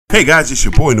Hey guys, it's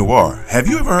your boy Noir. Have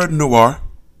you ever heard of Noir?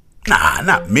 Nah,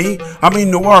 not me. I mean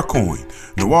Noir Coin.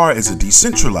 Noir is a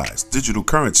decentralized digital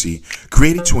currency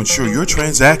created to ensure your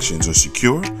transactions are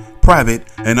secure, private,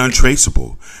 and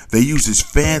untraceable. They use this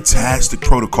fantastic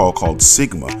protocol called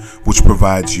Sigma, which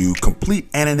provides you complete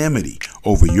anonymity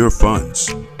over your funds.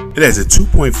 It has a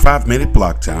 2.5-minute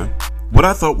block time. What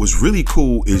I thought was really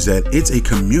cool is that it's a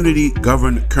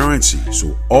community-governed currency,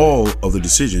 so all of the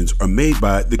decisions are made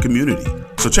by the community.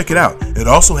 So check it out. It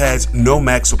also has no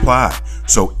max supply,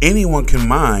 so anyone can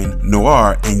mine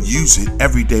Noir and use it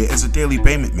every day as a daily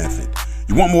payment method.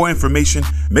 You want more information?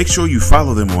 Make sure you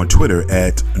follow them on Twitter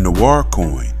at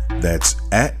NoirCoin. That's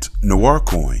at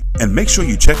NoirCoin. And make sure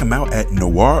you check them out at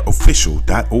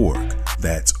noirofficial.org.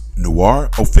 That's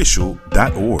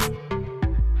noirofficial.org.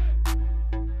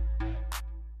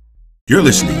 You're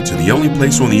listening to the only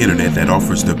place on the internet that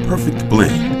offers the perfect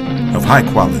blend of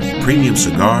high-quality premium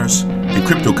cigars and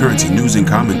cryptocurrency news and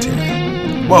commentary.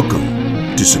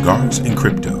 Welcome to Cigars and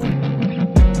Crypto.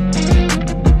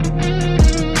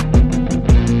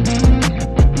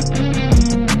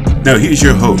 Now here's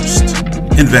your host,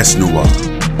 Invest Noir.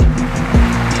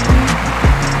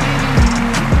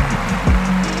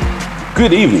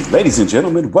 Good evening, ladies and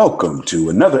gentlemen. Welcome to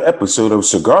another episode of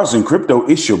Cigars and Crypto.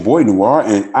 It's your boy Noir,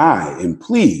 and I am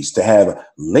pleased to have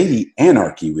Lady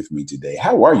Anarchy with me today.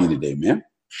 How are you today, ma'am?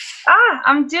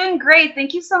 I'm doing great.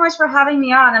 Thank you so much for having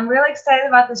me on. I'm really excited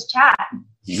about this chat.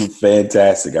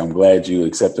 Fantastic. I'm glad you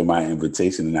accepted my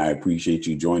invitation, and I appreciate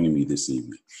you joining me this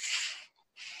evening.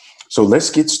 So let's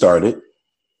get started.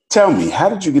 Tell me, how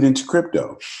did you get into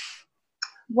crypto?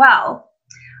 Well,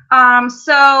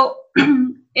 so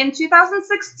in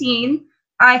 2016,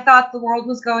 I thought the world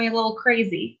was going a little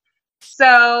crazy.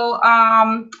 So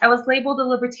I was labeled a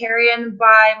libertarian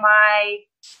by my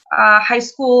high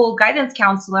school guidance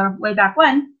counselor way back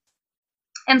when.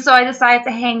 And so I decided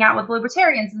to hang out with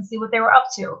libertarians and see what they were up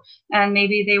to. And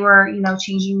maybe they were,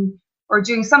 changing or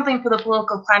doing something for the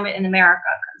political climate in America,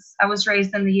 because I was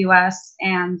raised in the US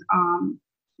and, kind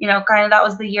of that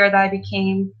was the year that I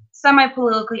became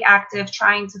semi-politically active,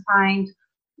 trying to find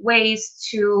ways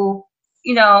to,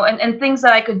 and things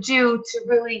that I could do to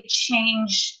really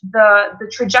change the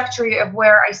trajectory of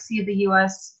where I see the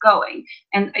US going.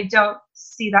 And I don't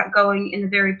see that going in a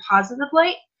very positive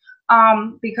light,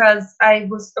 because I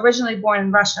was originally born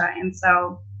in Russia. And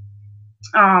so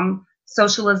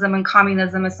socialism and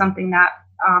communism is something that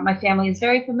my family is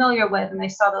very familiar with, and I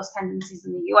saw those tendencies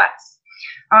in the US.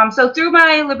 So through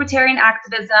my libertarian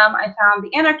activism, I found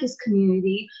the anarchist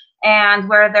community, and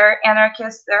where there are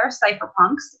anarchists, there are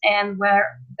cypherpunks, and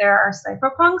where there are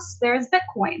cypherpunks, there's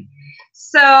Bitcoin.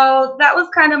 So that was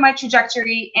kind of my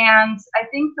trajectory, and I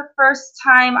think the first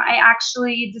time I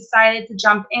actually decided to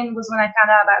jump in was when I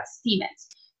found out about Steemit.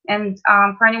 And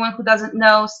for anyone who doesn't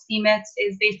know, Steemit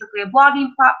is basically a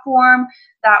blogging platform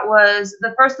that was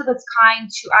the first of its kind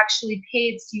to actually pay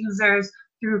its users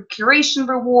through curation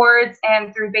rewards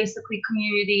and through basically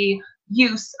community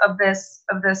use of this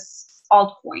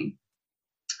altcoin.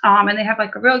 And they have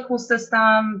like a really cool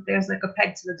system. There's like a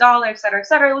peg to the dollar, et cetera, et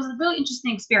cetera. It was a really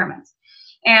interesting experiment.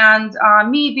 And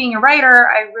me being a writer,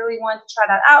 I really wanted to try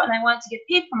that out, and I wanted to get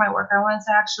paid for my work. I wanted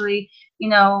to actually,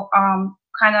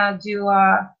 kind of do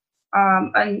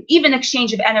an even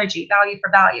exchange of energy, value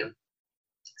for value.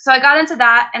 So I got into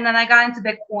that, and then I got into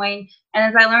Bitcoin. And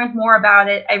as I learned more about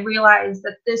it, I realized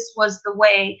that this was the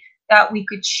way that we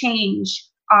could change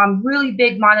really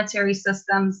big monetary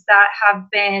systems that have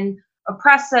been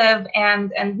oppressive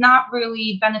and not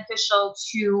really beneficial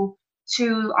to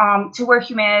where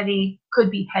humanity could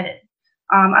be headed.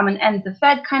 I'm an end the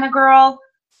Fed kind of girl.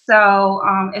 So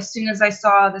as soon as I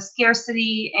saw the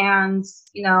scarcity and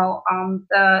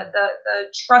the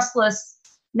trustless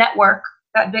network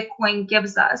that Bitcoin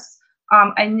gives us,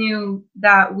 I knew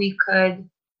that we could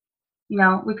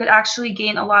actually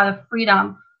gain a lot of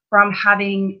freedom from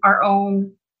having our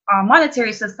own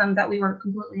monetary system that we were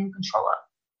completely in control of.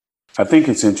 I think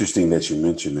it's interesting that you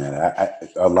mentioned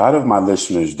that. A lot of my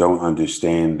listeners don't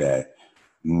understand that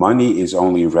money is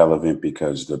only relevant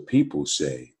because the people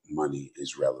say money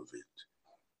is relevant.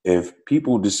 If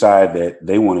people decide that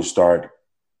they want to start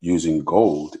using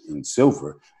gold and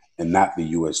silver and not the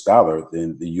US dollar,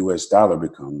 then the US dollar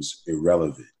becomes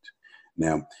irrelevant.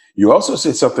 Now, you also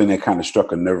said something that kind of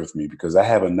struck a nerve with me, because I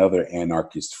have another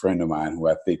anarchist friend of mine who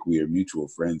I think we are mutual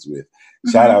friends with.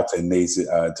 Mm-hmm. Shout out to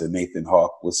Nathan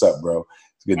Hawk. What's up, bro?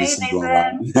 It's good to see you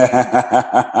online.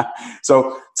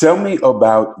 So tell me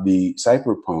about the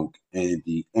cypherpunk and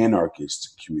the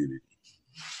anarchist community.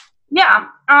 Yeah.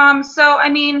 So, I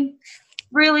mean,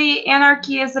 really,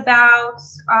 anarchy is about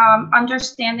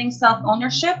understanding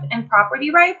self-ownership and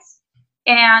property rights,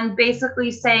 and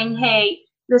basically saying, hey,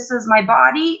 this is my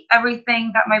body.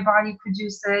 Everything that my body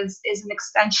produces is an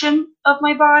extension of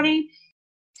my body.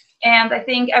 And I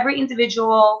think every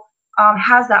individual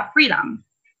has that freedom.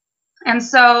 And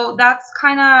so that's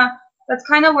kind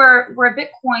of where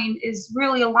Bitcoin is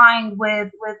really aligned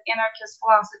with anarchist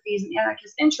philosophies and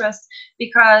anarchist interests,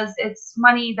 because it's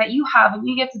money that you have and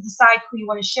you get to decide who you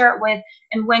want to share it with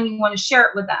and when you want to share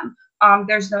it with them.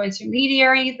 There's no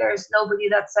intermediary. There's nobody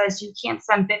that says you can't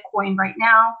send Bitcoin right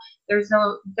now. There's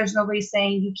nobody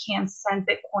saying you can't send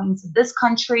Bitcoin to this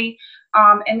country.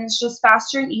 And it's just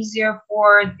faster and easier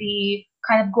for the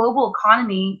kind of global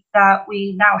economy that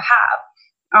we now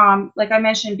have. Like I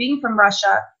mentioned, being from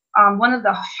Russia, one of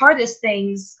the hardest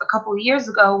things a couple of years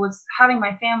ago was having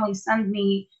my family send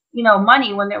me,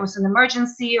 money when there was an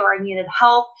emergency or I needed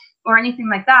help or anything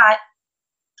like that.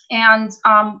 And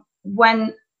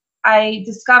when I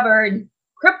discovered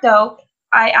crypto,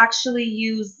 I actually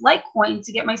used Litecoin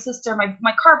to get my sister.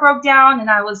 My car broke down, and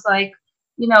I was like,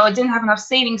 I didn't have enough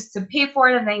savings to pay for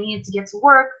it, and I needed to get to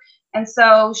work. And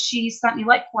so she sent me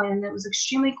Litecoin, and it was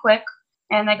extremely quick.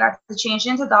 And I got to change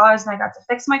into dollars, and I got to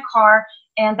fix my car.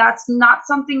 And that's not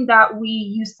something that we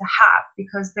used to have,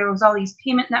 because there was all these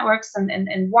payment networks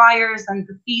and wires, and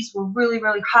the fees were really,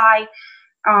 really high.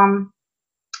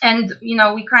 And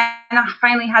we kind of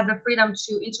finally had the freedom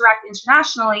to interact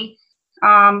internationally,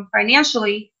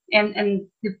 financially, and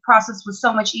the process was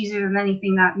so much easier than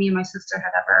anything that me and my sister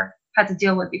had ever had to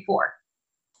deal with before.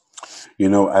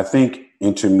 I think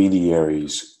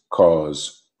intermediaries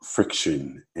cause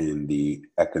friction in the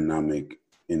economic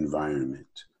environment.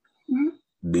 Mm-hmm.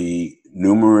 The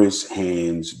numerous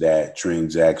hands that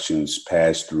transactions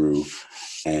pass through,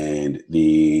 and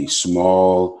the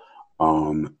small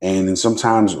and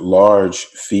sometimes large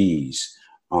fees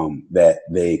that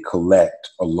they collect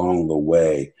along the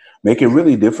way make it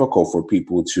really difficult for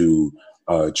people to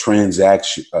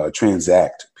transact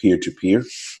peer-to-peer.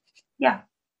 Yeah.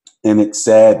 And it's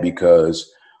sad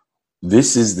because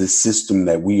this is the system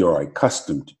that we are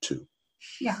accustomed to.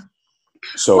 Yeah.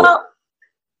 So, well,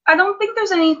 I don't think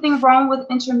there's anything wrong with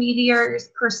intermediaries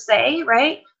per se,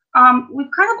 right?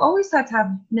 We've kind of always had to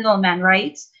have middlemen,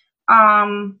 right?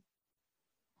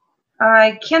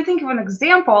 I can't think of an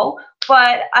example,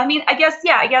 but I mean, I guess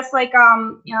like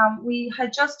we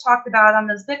had just talked about on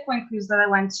this Bitcoin cruise that I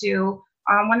went to.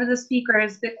 One of the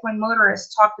speakers, Bitcoin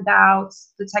Motorist, talked about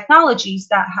the technologies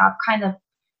that have kind of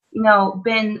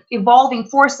been evolving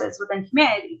forces within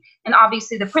humanity. And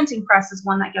obviously the printing press is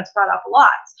one that gets brought up a lot.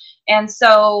 And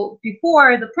so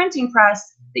before the printing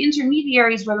press, the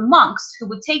intermediaries were the monks who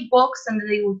would take books and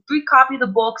they would recopy the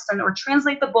books or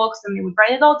translate the books, and they would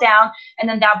write it all down. And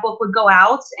then that book would go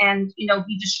out and,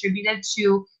 be distributed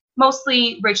to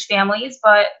mostly rich families,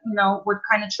 but, would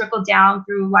kind of trickle down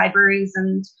through libraries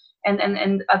and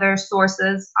other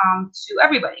sources to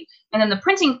everybody. And then the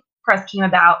printing press came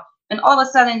about, and all of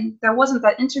a sudden there wasn't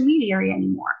that intermediary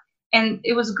anymore. And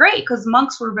it was great because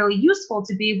monks were really useful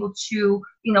to be able to,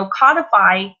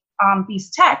 codify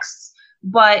these texts.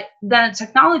 But then a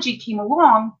technology came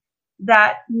along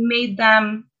that made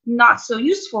them not so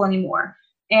useful anymore.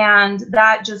 And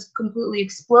that just completely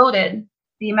exploded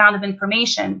the amount of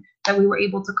information that we were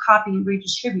able to copy and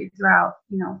redistribute throughout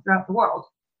the world.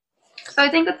 So I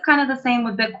think it's kind of the same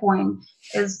with Bitcoin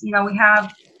is, we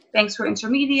have banks for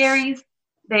intermediaries.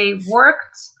 They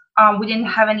worked. We didn't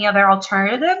have any other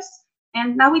alternatives,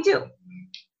 and now we do.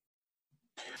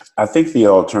 I think the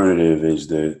alternative is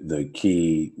the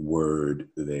key word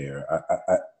there.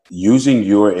 Using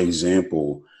your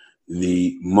example,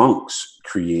 the monks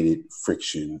created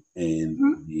friction in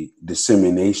mm-hmm. the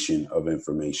dissemination of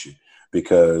information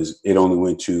because it only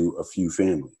went to a few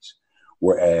families.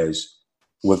 Whereas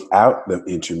without the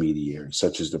intermediary,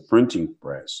 such as the printing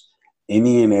press,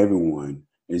 any and everyone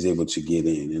is able to get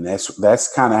in. And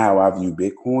that's kind of how I view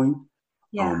Bitcoin.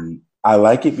 Yeah. I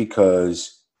like it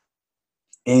because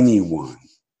anyone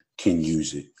can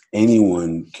use it.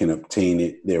 Anyone can obtain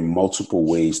it. There are multiple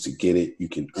ways to get it. You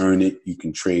can earn it. You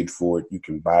can trade for it. You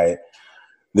can buy it.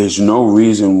 There's no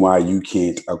reason why you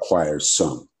can't acquire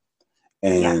some.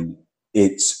 And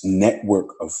its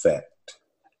network effect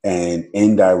and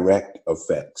indirect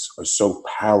effects are so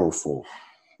powerful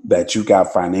that you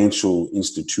got financial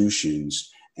institutions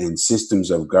and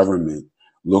systems of government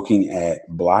looking at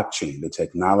blockchain, the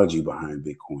technology behind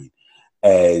Bitcoin,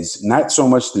 as not so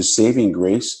much the saving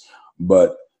grace,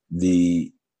 but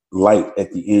the light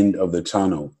at the end of the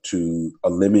tunnel to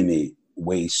eliminate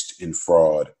waste and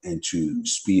fraud and to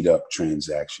speed up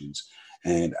transactions.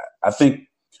 And I think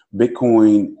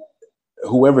Bitcoin,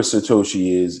 whoever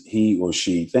Satoshi is, he or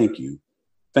she, thank you.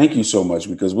 Thank you so much,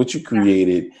 because what you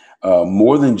created,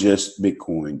 more than just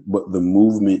Bitcoin, but the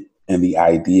movement and the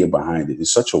idea behind it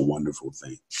is such a wonderful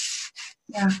thing.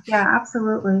 Yeah,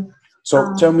 absolutely.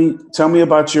 So tell me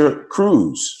about your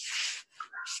cruise.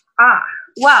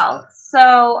 Well,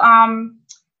 so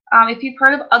if you've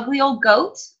heard of Ugly Old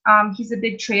Goat, he's a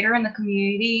big trader in the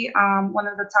community, one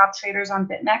of the top traders on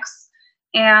BitMEX.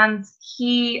 And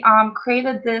he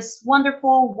created this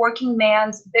wonderful working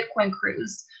man's Bitcoin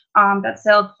cruise that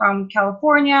sailed from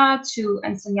California to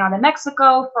Ensenada,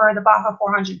 Mexico for the Baja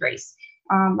 400 race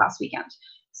last weekend.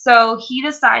 So he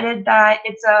decided that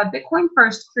it's a Bitcoin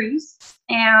first cruise,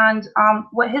 and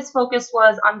what his focus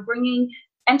was on bringing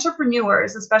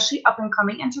entrepreneurs, especially up and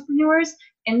coming entrepreneurs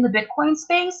in the Bitcoin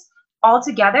space, all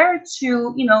together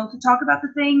to, to talk about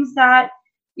the things that,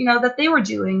 that they were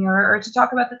doing, or to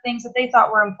talk about the things that they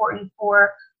thought were important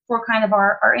for kind of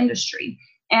our industry.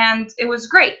 And it was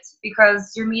great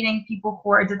because you're meeting people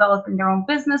who are developing their own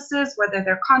businesses, whether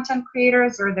they're content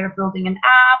creators or they're building an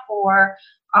app, or,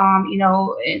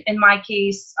 in my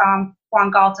case,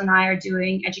 Juan Galt and I are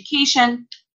doing education.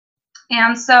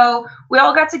 And so we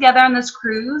all got together on this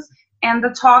cruise, and the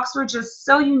talks were just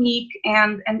so unique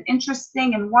and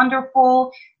interesting and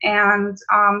wonderful. And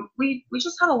we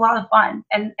just had a lot of fun,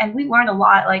 and we learned a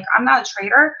lot. Like, I'm not a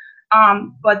trader,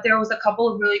 but there was a couple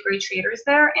of really great traders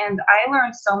there, and I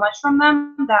learned so much from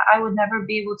them that I would never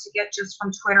be able to get just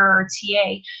from Twitter or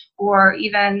TA, or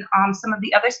even some of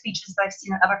the other speeches that I've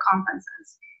seen at other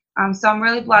conferences. So I'm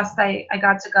really blessed I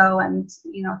got to go, and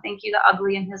thank you to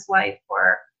Ugly and his wife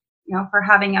for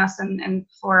having us and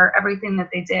for everything that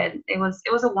they did. It was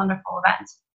a wonderful event.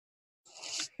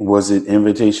 Was it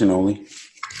invitation only?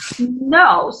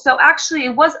 No. So actually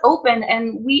it was open,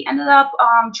 and we ended up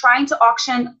trying to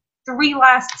auction 3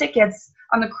 last tickets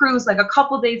on the cruise like a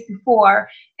couple days before.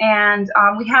 And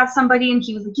we had somebody, and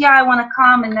he was like, yeah, I want to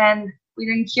come. And then we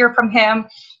didn't hear from him.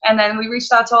 And then we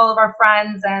reached out to all of our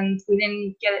friends, and we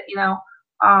didn't get it,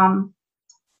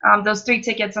 those 3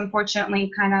 tickets,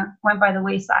 unfortunately, kind of went by the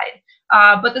wayside.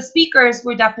 But the speakers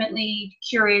were definitely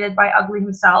curated by Ugly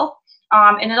himself.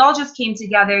 And it all just came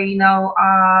together.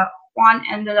 Juan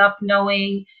ended up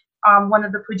knowing one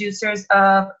of the producers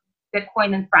of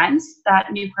Bitcoin and Friends,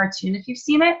 that new cartoon, if you've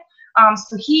seen it.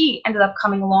 So he ended up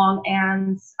coming along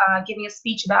and giving a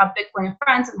speech about Bitcoin and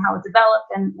Friends and how it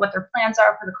developed and what their plans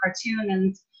are for the cartoon.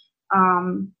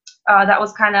 And that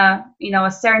was kind of, a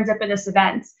serendipitous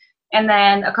event. And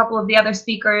then a couple of the other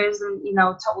speakers, and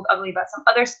told Ugly about some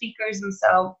other speakers, and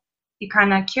so he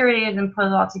kind of curated and put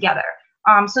it all together.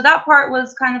 So that part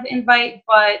was kind of invite,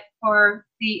 but for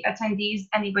the attendees,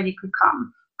 anybody could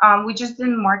come. We just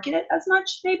didn't market it as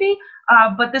much, maybe,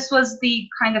 but this was the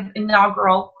kind of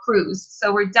inaugural cruise.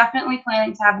 So we're definitely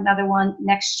planning to have another one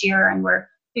next year, and we're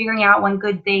figuring out when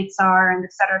good dates are, and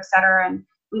et cetera, et cetera. And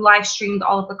we live streamed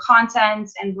all of the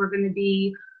content, and we're going to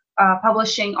be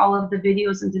publishing all of the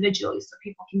videos individually so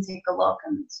people can take a look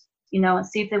and, and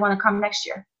see if they want to come next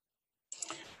year.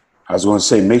 I was going to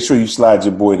say, make sure you slide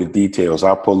your boy the details.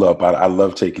 I'll pull up. I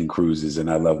love taking cruises,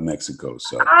 and I love Mexico.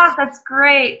 So that's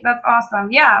great. That's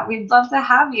awesome. Yeah, we'd love to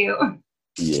have you.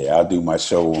 Yeah, I'll do my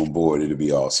show on board. It'll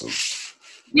be awesome.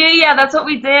 Yeah, that's what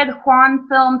we did. Juan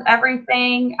filmed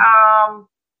everything.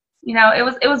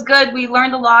 It was good. We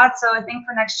learned a lot. So I think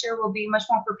for next year we'll be much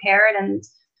more prepared. And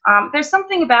there's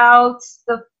something about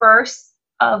the first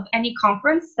of any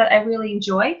conference that I really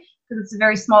enjoy, because it's a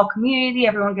very small community.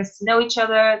 Everyone gets to know each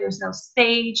other. There's no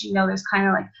stage. There's kind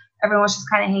of like everyone's just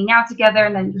kind of hanging out together,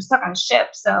 and then you're stuck on a ship.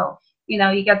 So,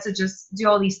 you get to just do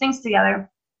all these things together.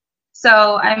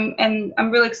 So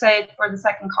I'm really excited for the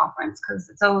second conference, because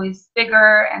it's always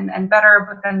bigger and better,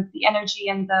 but then the energy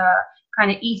and the kind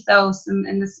of ethos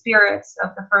and the spirits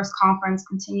of the first conference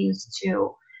continues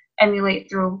to emulate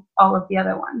through all of the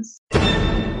other ones.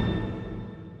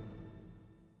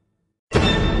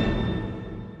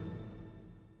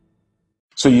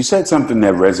 So you said something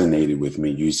that resonated with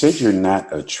me. You said you're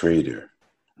not a trader.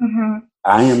 Mm-hmm.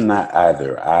 I am not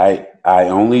either. I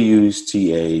only use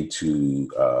TA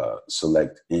to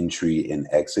select entry and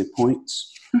exit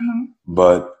points,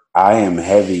 but I am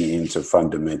heavy into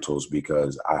fundamentals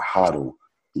because I hodl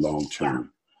long term. Yeah.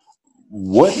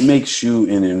 What makes you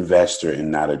an investor and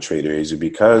not a trader? Is it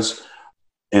because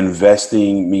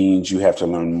investing means you have to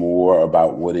learn more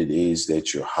about what it is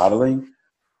that you're hodling?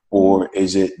 Or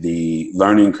is it the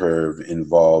learning curve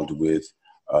involved with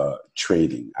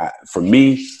trading? For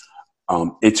me,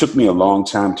 it took me a long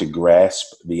time to grasp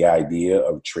the idea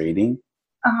of trading.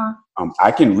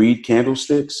 I can read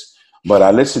candlesticks, But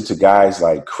I listen to guys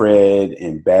like Cred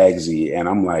and Bagsy, and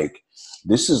I'm like,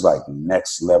 this is like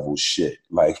next level shit.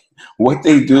 Like what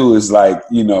they do is like,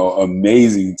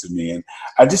 amazing to me. And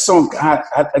I just don't have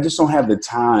the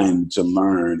time to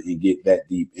learn and get that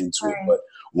deep into it. Right. But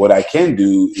what I can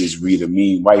do is read a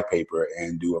mean white paper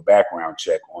and do a background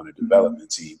check on a development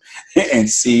team and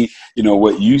see,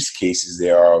 what use cases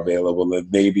there are available.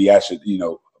 And maybe I should,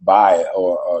 buy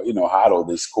or hodl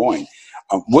this coin.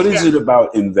 What is it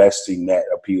about investing that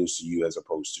appeals to you as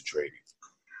opposed to trading?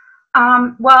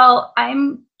 Well,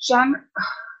 I'm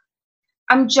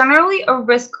generally a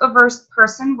risk-averse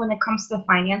person when it comes to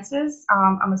finances.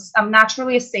 I'm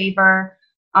naturally a saver.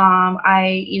 I'm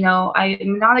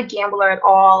not a gambler at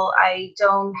all. I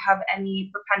don't have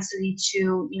any propensity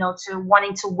to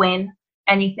wanting to win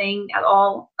anything at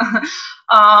all.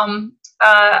 I'm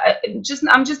just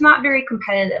not very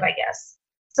competitive, I guess.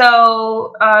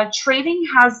 So trading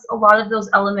has a lot of those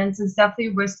elements. It's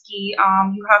definitely risky.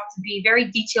 You have to be very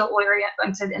detail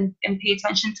oriented and pay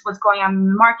attention to what's going on in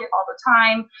the market all the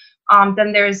time.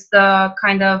 Then there's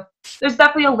there's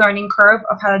definitely a learning curve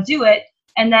of how to do it.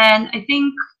 And then I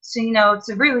think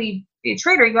to really be a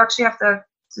trader, you actually have to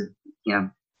you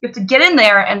have to get in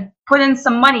there and put in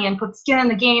some money and put skin in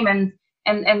the game and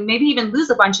maybe even lose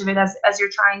a bunch of it as you're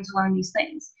trying to learn these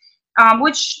things,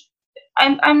 which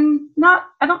I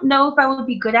don't know if I would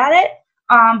be good at it,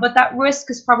 but that risk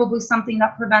is probably something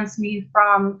that prevents me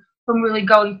from really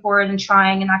going forward and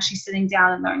trying and actually sitting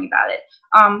down and learning about it.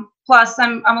 Plus,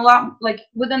 I'm a lot like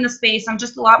within the space. I'm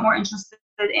just a lot more interested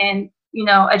in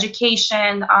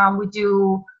education. We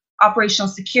do operational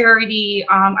security.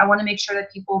 I want to make sure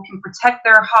that people can protect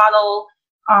their HODL.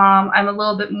 I'm a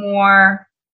little bit more,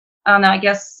 I don't know, I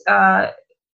guess,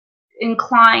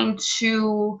 inclined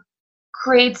to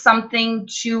create something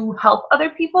to help other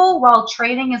people, while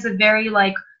trading is a very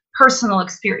personal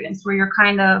experience where you're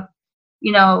kind of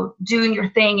doing your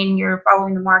thing and you're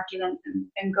following the market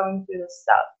and going through this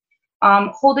stuff.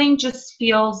 Holding just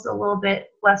feels a little bit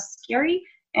less scary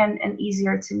and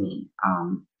easier to me,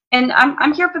 and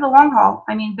I'm here for the long haul.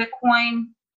 I mean, Bitcoin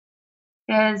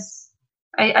is,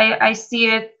 I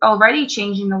see it already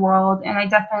changing the world, and I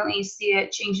definitely see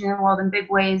it changing the world in big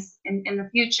ways in the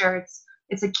future.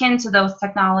 It's akin to those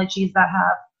technologies that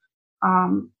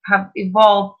have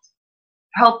evolved,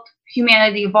 helped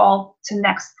humanity evolve to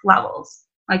next levels,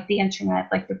 like the internet,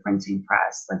 like the printing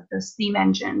press, like the steam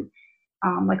engine,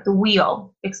 like the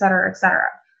wheel, et cetera, et cetera.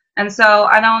 And so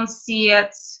I don't see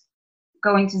it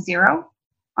going to zero.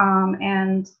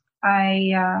 And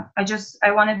I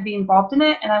want to be involved in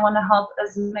it, and I want to help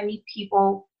as many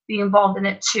people be involved in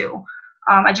it too.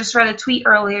 I just read a tweet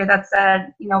earlier that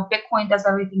said, Bitcoin does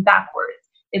everything backwards.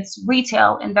 It's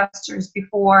retail investors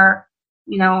before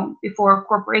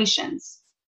corporations.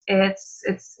 It's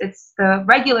the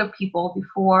regular people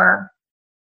before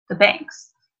the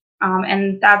banks.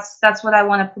 And that's what I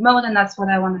want to promote, and that's what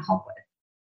I want to help with.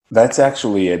 That's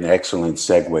actually an excellent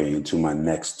segue into my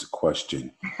next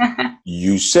question.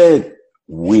 You said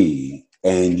we,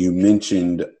 and you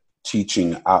mentioned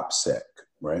teaching OPSEC,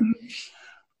 right? Mm-hmm.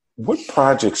 What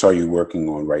projects are you working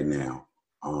on right now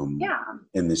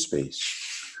in this space?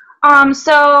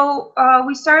 So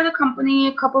we started a company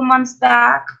a couple months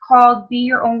back called Be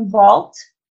Your Own Vault,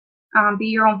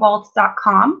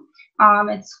 beyourownvault.com.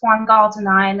 It's Juan Galt and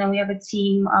I, and then we have a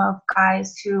team of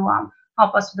guys who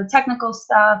help us with the technical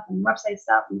stuff and website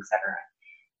stuff, and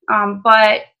etc.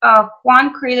 But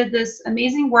Juan created this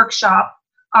amazing workshop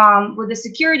with a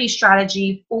security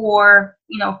strategy for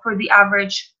the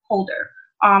average holder.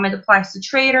 It applies to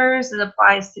traders. It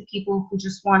applies to people who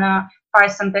just want to buy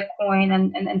some Bitcoin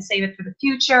and save it for the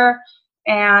future.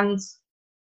 And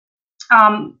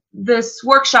this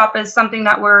workshop is something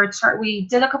that we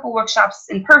did a couple workshops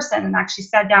in person and actually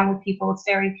sat down with people. It's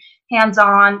very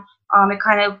hands-on.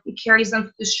 It carries them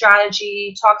through the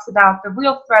strategy, talks about the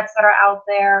real threats that are out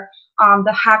there,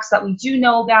 the hacks that we do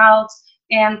know about,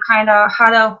 and kind of how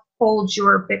to hold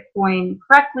your Bitcoin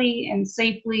correctly and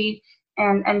safely,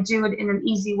 and do it in an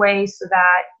easy way so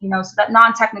that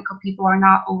non-technical people are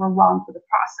not overwhelmed with the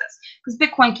process. Because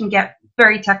Bitcoin can get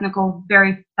very technical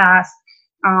very fast.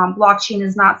 Blockchain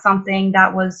is not something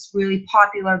that was really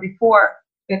popular before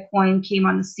Bitcoin came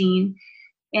on the scene.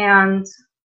 And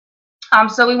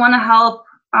so we want to help,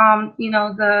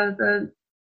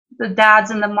 the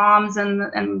dads and the moms and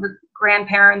the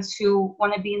grandparents who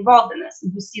want to be involved in this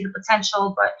and who see the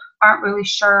potential but aren't really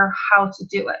sure how to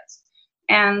do it.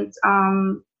 And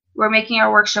we're making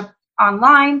our workshop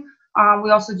online.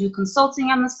 We also do consulting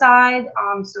on the side,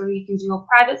 so you can do a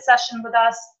private session with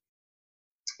us.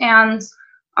 And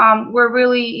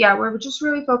we're just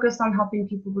really focused on helping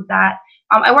people with that.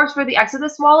 I worked for the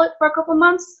Exodus wallet for a couple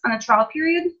months on a trial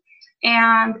period,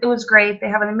 and it was great. They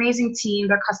have an amazing team.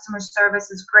 Their customer service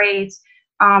is great.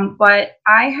 But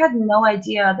I had no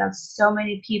idea that so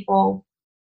many people,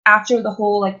 after the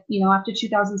whole, after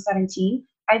 2017,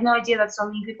 I had no idea that so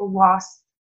many people lost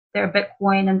their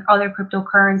Bitcoin and other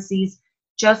cryptocurrencies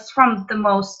just from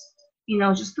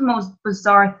just the most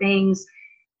bizarre things.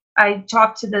 I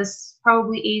talked to this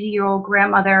probably 80-year-old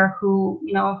grandmother who,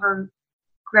 her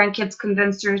grandkids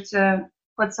convinced her to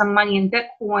put some money in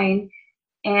Bitcoin,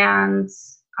 and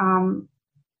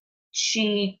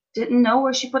she didn't know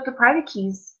where she put the private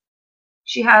keys.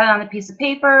 She had it on a piece of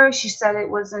paper. She said it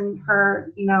was in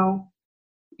her, in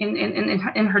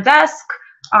her desk.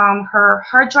 Her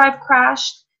hard drive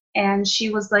crashed, and she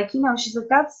was like, she's like,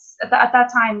 that's at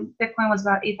that time Bitcoin was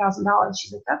about $8,000.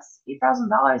 She's like, that's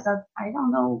 $8,000. That I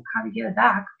don't know how to get it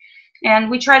back. And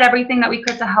we tried everything that we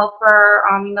could to help her.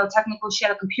 Technically, she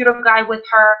had a computer guy with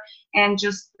her, and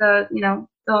just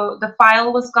the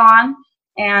file was gone,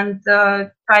 and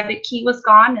the private key was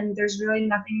gone, and there's really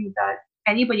nothing that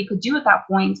anybody could do at that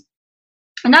point.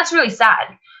 And that's really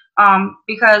sad,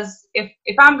 because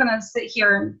if I'm gonna sit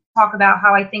here and talk about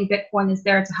how I think Bitcoin is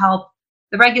there to help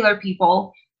the regular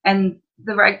people, and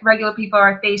the regular people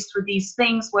are faced with these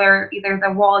things where either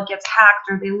their wallet gets hacked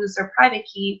or they lose their private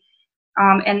key,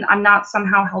 and I'm not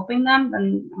somehow helping them,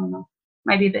 then I don't know,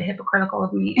 might be a bit hypocritical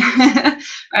of me,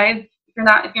 right? If you're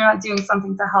not doing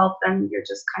something to help, then you're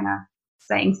just kind of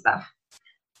saying stuff.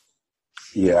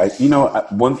 Yeah,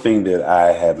 one thing that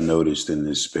I have noticed in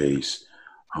this space,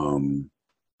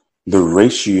 the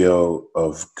ratio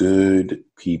of good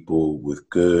people with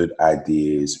good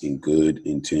ideas and good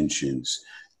intentions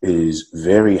is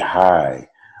very high,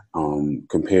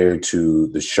 compared to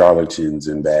the charlatans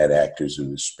and bad actors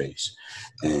in this space.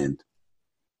 And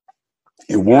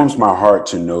it warms my heart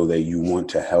to know that you want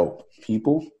to help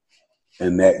people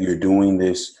and that you're doing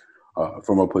this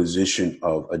from a position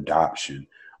of adoption,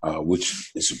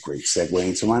 which is a great segue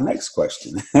into my next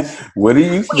question. What do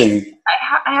you think?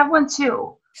 I have one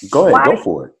too. Go ahead, go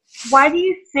for it. Why do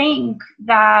you think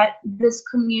that this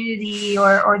community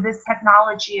or this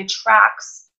technology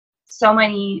attracts so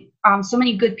many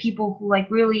good people who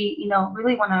really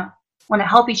want to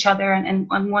help each other and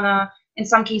want to, in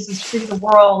some cases, free the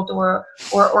world or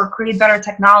create better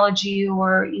technology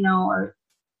or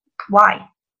why?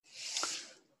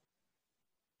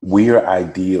 We are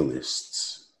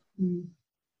idealists. Mm.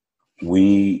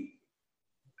 We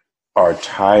are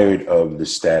tired of the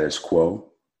status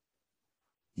quo.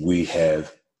 We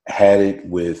have had it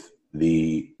with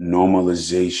the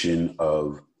normalization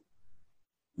of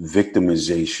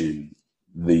victimization,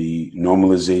 the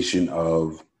normalization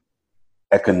of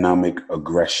economic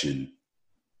aggression.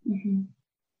 Mm-hmm.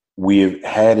 We have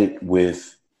had it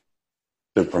with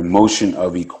the promotion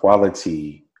of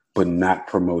equality, but not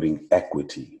promoting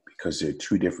equity, because they're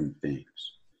two different things.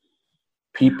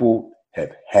 People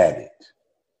have had it.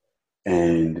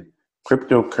 And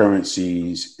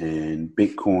cryptocurrencies and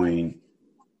Bitcoin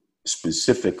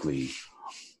specifically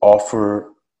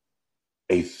offer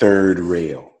a third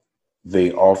rail.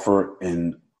 They offer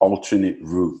an alternate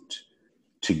route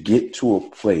to get to a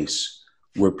place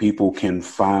where people can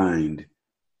find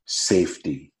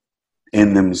safety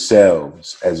in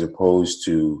themselves, as opposed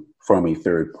to from a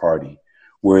third party,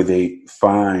 where they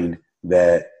find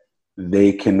that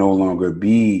they can no longer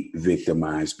be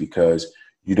victimized because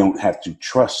you don't have to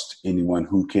trust anyone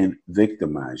who can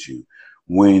victimize you.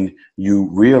 When you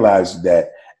realize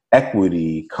that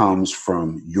equity comes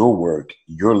from your work,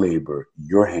 your labor,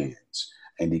 your hands,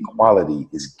 and equality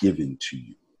is given to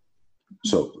you.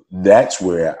 So that's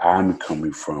where I'm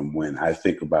coming from when I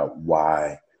think about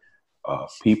why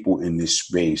people in this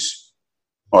space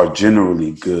are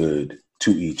generally good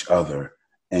to each other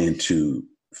and to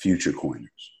future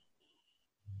coiners.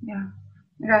 Yeah,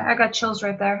 I got chills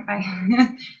right there.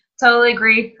 I totally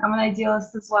agree. I'm an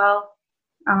idealist as well.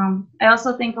 I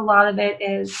also think a lot of it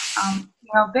is,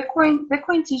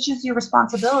 Bitcoin teaches you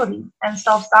responsibility and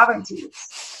self-sovereignty.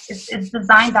 It's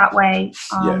designed that way,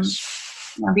 yes.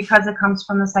 Because it comes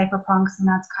from the cypherpunks, and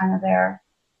that's kind of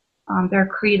their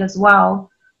creed as well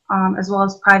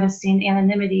as privacy and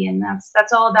anonymity, and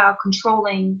that's all about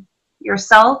controlling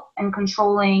yourself and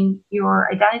controlling your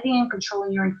identity and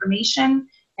controlling your information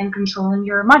and controlling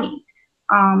your money.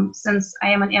 Since I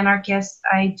am an anarchist,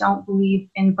 I don't believe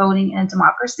in voting in a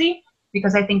democracy,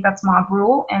 because I think that's mob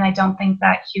rule, and I don't think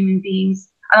that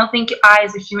I don't think I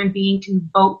as a human being can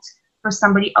vote for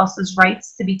somebody else's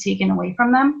rights to be taken away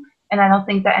from them, and I don't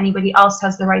think that anybody else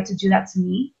has the right to do that to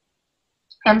me.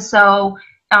 And so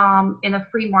in a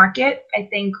free market, I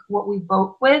think what we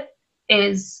vote with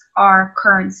is our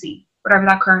currency, whatever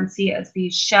that currency is, be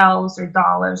it shells or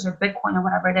dollars or Bitcoin or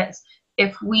whatever it is.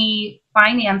 If we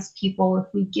finance people, if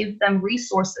we give them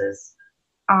resources,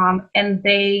 and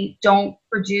they don't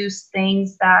produce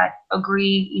things that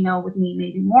agree, with me,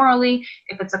 maybe morally.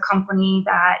 If it's a company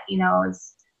that,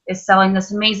 is selling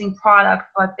this amazing product,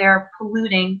 but they're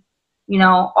polluting,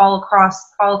 all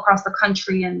across the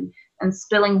country and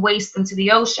spilling waste into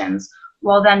the oceans,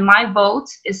 well, then my vote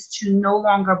is to no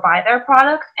longer buy their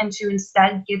product and to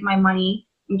instead give my money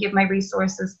and give my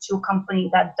resources to a company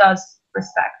that does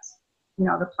respect,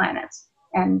 the planet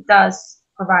and does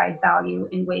provide value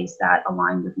in ways that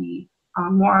align with me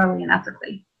morally and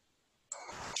ethically.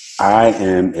 I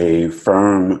am a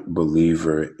firm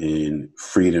believer in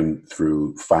freedom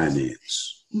through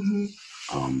finance.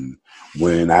 Mm-hmm.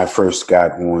 When I first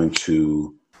got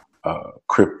onto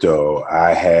crypto,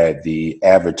 I had the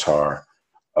avatar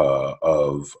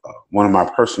of one of my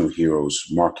personal heroes,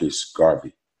 Marcus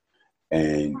Garvey.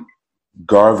 And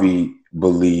Garvey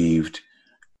believed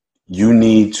you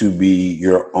need to be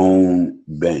your own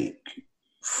bank.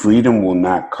 Freedom will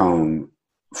not come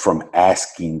from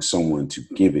asking someone to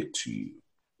give it to you.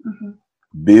 Mm-hmm.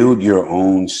 Build your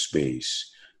own space.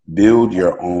 Build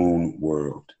your own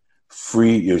world.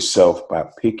 Free yourself by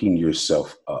picking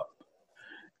yourself up.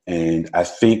 And I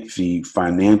think the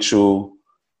financial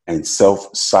and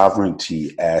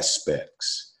self-sovereignty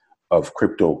aspects of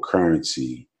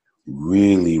cryptocurrency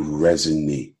really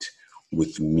resonate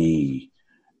with me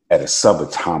at a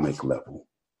subatomic level.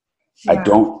 Yeah.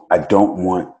 I don't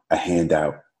want a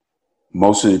handout.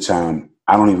 Most of the time,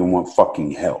 I don't even want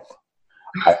fucking help.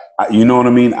 You know what I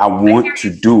mean? I want to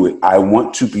do it. I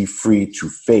want to be free to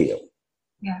fail.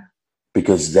 Yeah.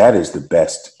 Because that is the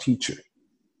best teacher.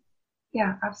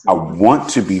 Yeah, absolutely. I want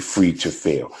to be free to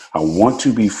fail. I want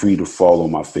to be free to fall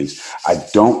on my face. I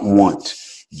don't want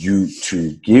you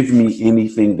to give me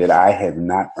anything that I have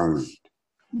not earned.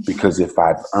 Mm-hmm. Because if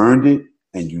I've earned it,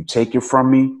 and you take it from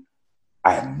me,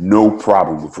 I have no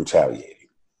problem with retaliating.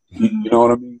 Mm-hmm. You know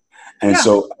what I mean? And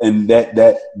so, and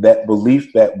that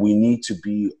belief that we need to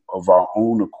be of our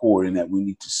own accord and that we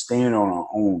need to stand on our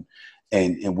own,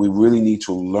 and we really need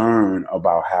to learn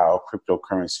about how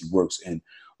cryptocurrency works and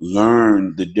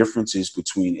learn the differences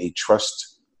between a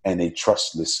trust and a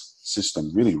trustless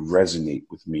system really resonate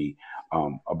with me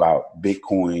about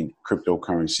Bitcoin,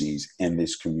 cryptocurrencies, and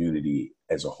this community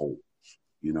as a whole,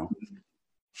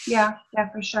 Yeah,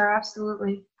 for sure.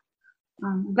 Absolutely.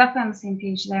 Definitely on the same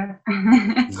page there.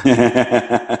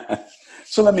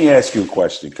 So let me ask you a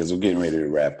question because we're getting ready to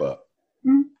wrap up.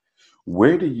 Mm-hmm.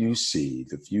 Where do you see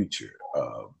the future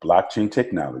of blockchain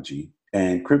technology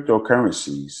and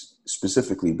cryptocurrencies,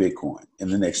 specifically Bitcoin, in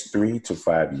the next 3 to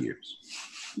 5 years?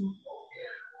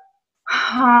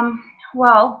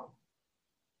 Well,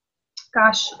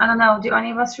 gosh, I don't know. Do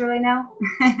any of us really know?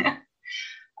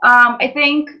 I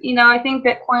think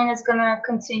Bitcoin is going to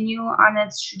continue on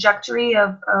its trajectory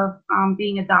of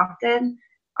being adopted,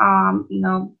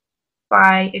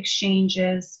 by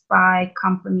exchanges, by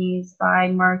companies, by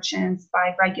merchants,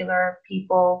 by regular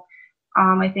people.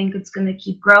 I think it's going to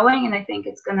keep growing, and I think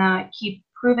it's going to keep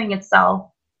proving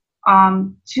itself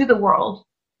to the world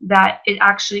that it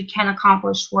actually can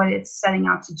accomplish what it's setting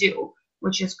out to do,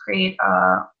 which is create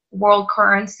a world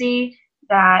currency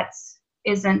that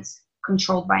isn't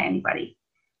controlled by anybody,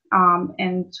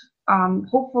 and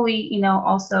hopefully,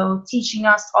 also teaching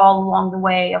us all along the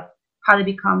way of how to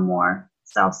become more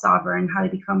self-sovereign, how to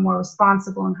become more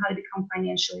responsible, and how to become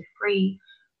financially free,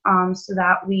 so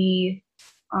that we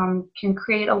can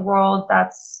create a world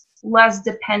that's less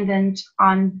dependent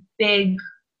on big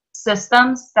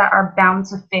systems that are bound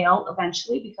to fail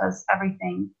eventually, because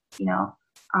everything,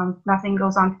 nothing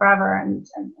goes on forever, and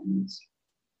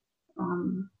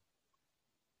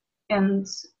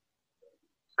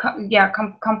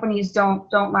companies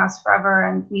don't last forever,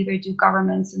 and neither do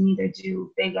governments, and neither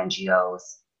do big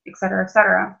NGOs, et cetera, et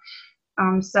cetera.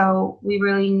 So we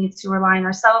really need to rely on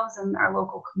ourselves and our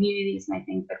local communities, and I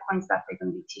think Bitcoin's definitely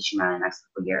going to be teaching that in the next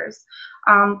couple of years.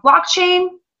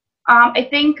 Blockchain, I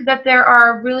think that there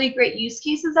are really great use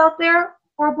cases out there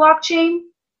for blockchain.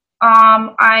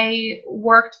 I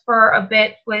worked for a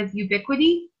bit with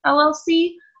Ubiquity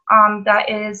LLC, that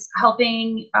is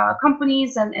helping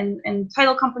companies and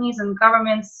title companies and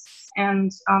governments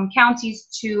and counties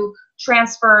to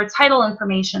transfer title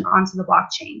information onto the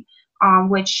blockchain,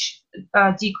 which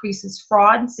decreases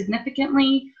fraud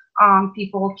significantly.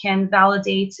 People can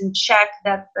validate and check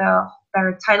that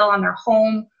their title on their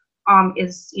home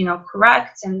is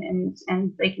correct, and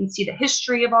they can see the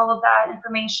history of all of that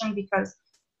information, because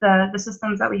the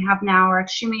systems that we have now are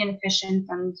extremely inefficient,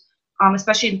 and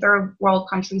especially in third world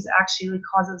countries, it actually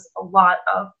causes a lot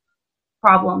of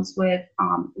problems with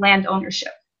land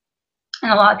ownership,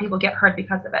 and a lot of people get hurt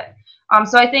because of it.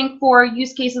 So I think for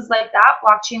use cases like that,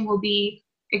 blockchain will be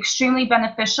extremely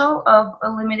beneficial of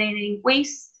eliminating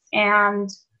waste and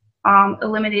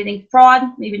eliminating fraud,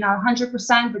 maybe not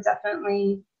 100%, but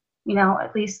definitely,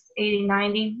 at least 80,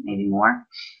 90, maybe more.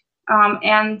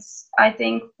 And I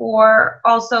think for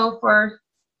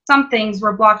some things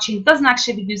where blockchain doesn't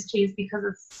actually be use case because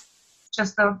it's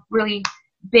just a really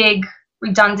big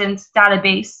redundant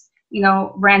database,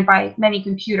 ran by many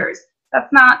computers.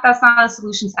 That's not a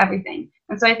solution to everything.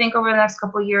 And so I think over the next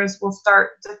couple of years, we'll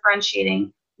start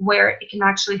differentiating where it can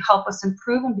actually help us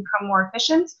improve and become more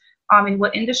efficient in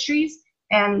what industries,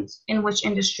 and in which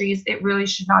industries it really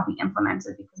should not be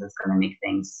implemented because it's going to make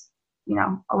things,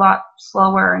 a lot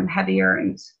slower and heavier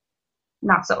and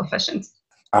not so efficient.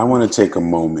 I want to take a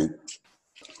moment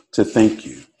to thank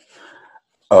you.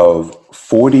 Of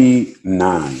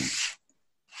 49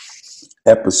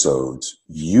 episodes,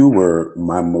 you were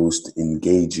my most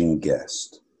engaging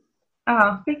guest.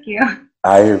 Oh, thank you.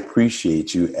 I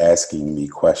appreciate you asking me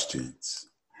questions.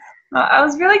 I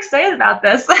was really excited about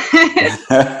this.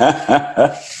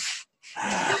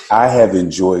 I have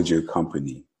enjoyed your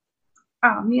company.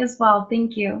 Oh, me as well.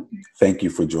 Thank you. Thank you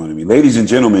for joining me. Ladies and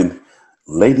gentlemen,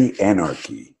 Lady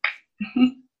Anarchy.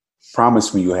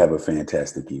 Promise me you'll have a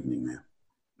fantastic evening,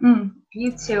 man.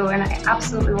 You too, and I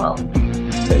absolutely will.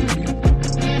 Thank you.